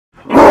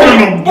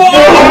Hey,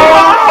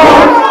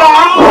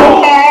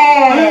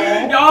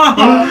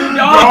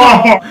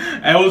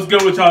 what's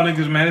good with y'all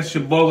niggas, man? It's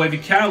your boy Wavy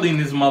Cali in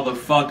this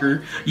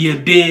motherfucker. You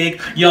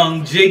dig?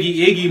 Young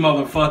Jiggy Iggy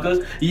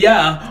motherfuckers.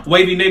 Yeah,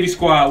 Wavy Navy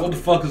Squad. What the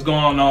fuck is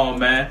going on,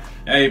 man?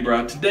 Hey,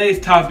 bro. Today's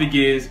topic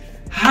is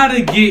how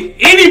to get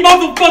any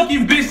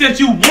motherfucking bitch that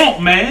you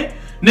want, man.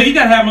 Nigga, you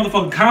gotta have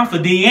motherfucking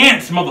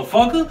confidence,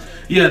 motherfucker.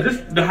 Yeah,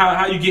 this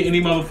how you get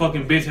any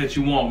motherfucking bitch that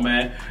you want,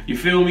 man. You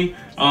feel me?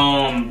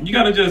 You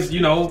gotta just,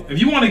 you know, if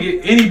you want to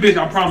get any bitch,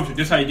 I promise you,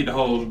 this how you get the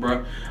hoes,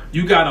 bro.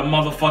 You gotta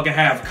motherfucking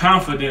have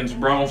confidence,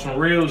 bro, on some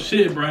real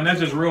shit, bro. And that's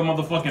just real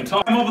motherfucking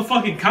talk.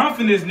 Motherfucking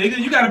confidence, nigga.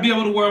 You gotta be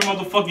able to wear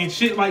motherfucking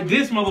shit like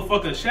this,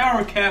 motherfucking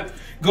shower cap.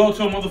 Go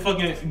to a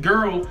motherfucking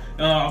girl.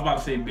 I was about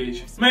to say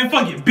bitch. Man,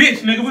 fuck it, bitch,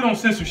 nigga. We don't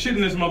censor shit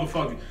in this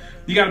motherfucker.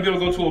 You gotta be able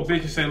to go to a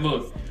bitch and say,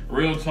 look,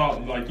 real talk,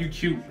 like, you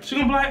cute. She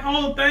gonna be like,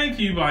 oh, thank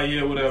you. Like,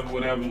 yeah, whatever,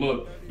 whatever.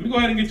 Look, let me go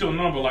ahead and get your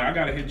number. Like, I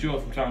gotta hit you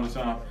up from time to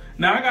time.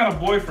 Now, I got a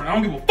boyfriend. I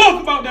don't give a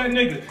fuck about that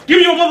nigga. Give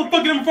me your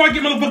motherfucking number before I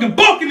get motherfucking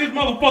buck in this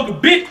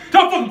motherfucker, bitch.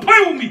 Don't fucking play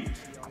with me.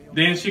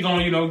 Then she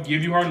gonna, you know,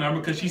 give you her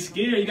number because she's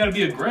scared. You gotta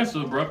be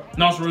aggressive, bro.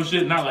 No, some real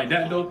shit. Not like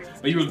that, though.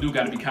 But you really do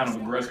gotta be kind of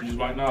aggressive. Just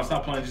like, nah,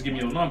 stop playing. Just give me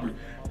your number.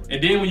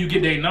 And then when you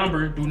get their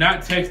number, do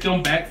not text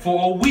them back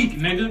for a week,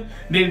 nigga.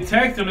 Then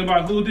text them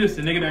about who this,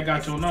 the nigga that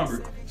got your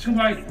number. She's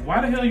like,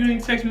 why the hell you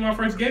ain't text me when I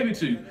first gave it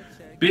to you?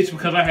 Bitch,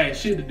 because I had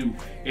shit to do.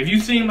 If you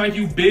seem like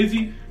you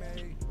busy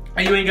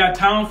and you ain't got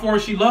time for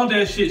it, she love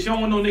that shit. She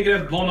don't want no nigga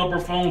that's blowing up her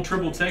phone,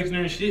 triple texting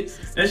her and shit.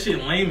 That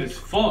shit lame as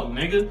fuck,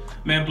 nigga.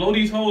 Man, blow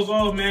these hoes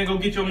off, man. Go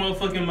get your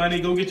motherfucking money.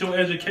 Go get your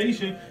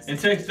education and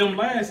text them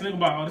last. Nigga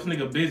about, oh, this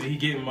nigga busy. He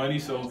getting money,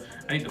 so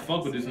I need to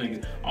fuck with this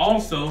nigga.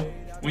 Also,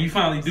 when you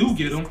finally do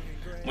get him,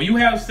 when you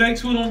have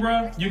sex with him,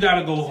 bro, you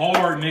gotta go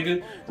hard,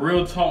 nigga.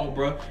 Real talk,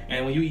 bro.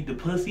 And when you eat the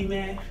pussy,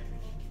 man,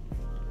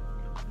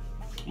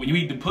 when you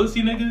eat the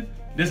pussy, nigga,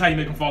 this how you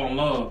make him fall in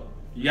love.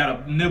 You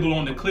gotta nibble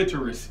on the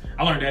clitoris.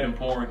 I learned that in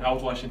porn. I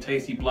was watching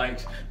Tasty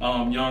Black's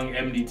young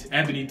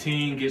ebony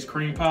teen gets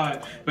cream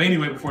pie. But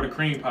anyway, before the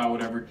cream pie,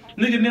 whatever,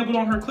 nigga nibbled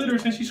on her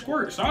clitoris and she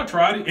squirted. So I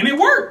tried it and it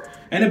worked.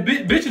 And the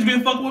bitch has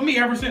been fucking with me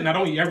ever since. I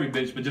don't eat every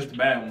bitch, but just the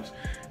bad ones.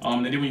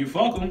 And then when you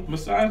fuck them,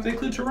 massage their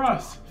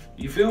clitoris.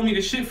 You feel me?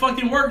 This shit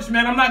fucking works,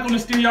 man. I'm not gonna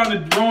steer y'all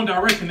in the wrong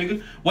direction,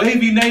 nigga.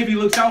 Wavy Navy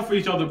looks out for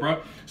each other,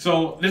 bro.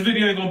 So this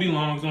video ain't gonna be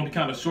long. It's gonna be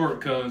kind of short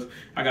because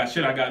I got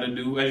shit I gotta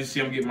do. As you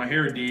see, I'm getting my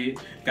hair did.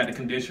 Got the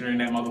conditioner in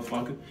that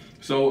motherfucker.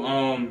 So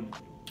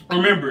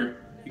remember,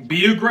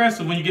 be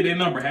aggressive when you get their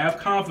number. Have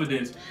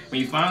confidence.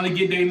 When you finally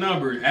get their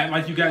number, act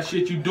like you got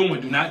shit you doing.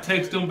 Do not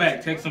text them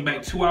back. Text them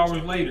back 2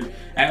 hours later.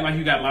 Act like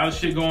you got a lot of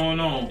shit going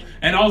on.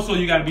 And also,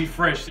 you gotta be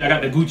fresh. I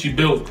got the Gucci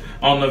belt.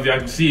 I don't know if y'all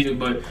can see it,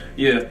 but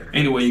yeah.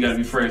 Anyway, you gotta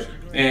be fresh.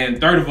 And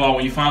third of all,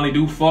 when you finally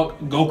do fuck,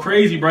 go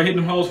crazy, bro. Hit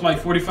them hoes for like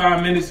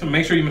 45 minutes. And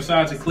make sure you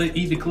massage the clit,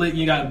 eat the clit.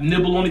 You gotta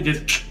nibble on it.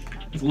 Just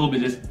a little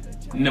bit. Just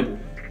nibble.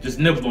 Just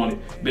nibble on it.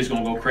 Bitch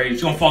gonna go crazy.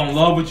 She gonna fall in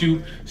love with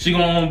you. She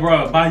gonna,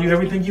 bro, buy you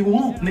everything you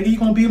want. Nigga, you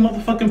gonna be a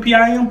motherfucking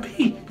PIMP.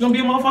 You gonna be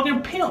a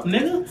motherfucking pimp,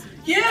 nigga.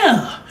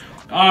 Yeah.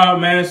 Alright,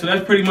 man. So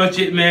that's pretty much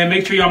it, man.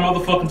 Make sure y'all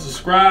motherfucking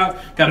subscribe.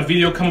 Got a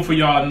video coming for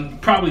y'all in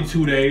probably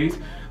 2 days.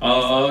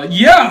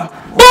 Yeah.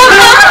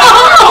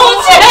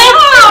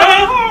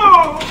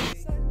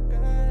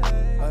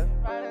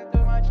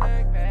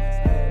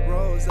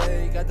 Rose,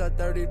 got that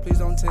 30, please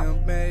don't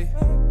tempt me.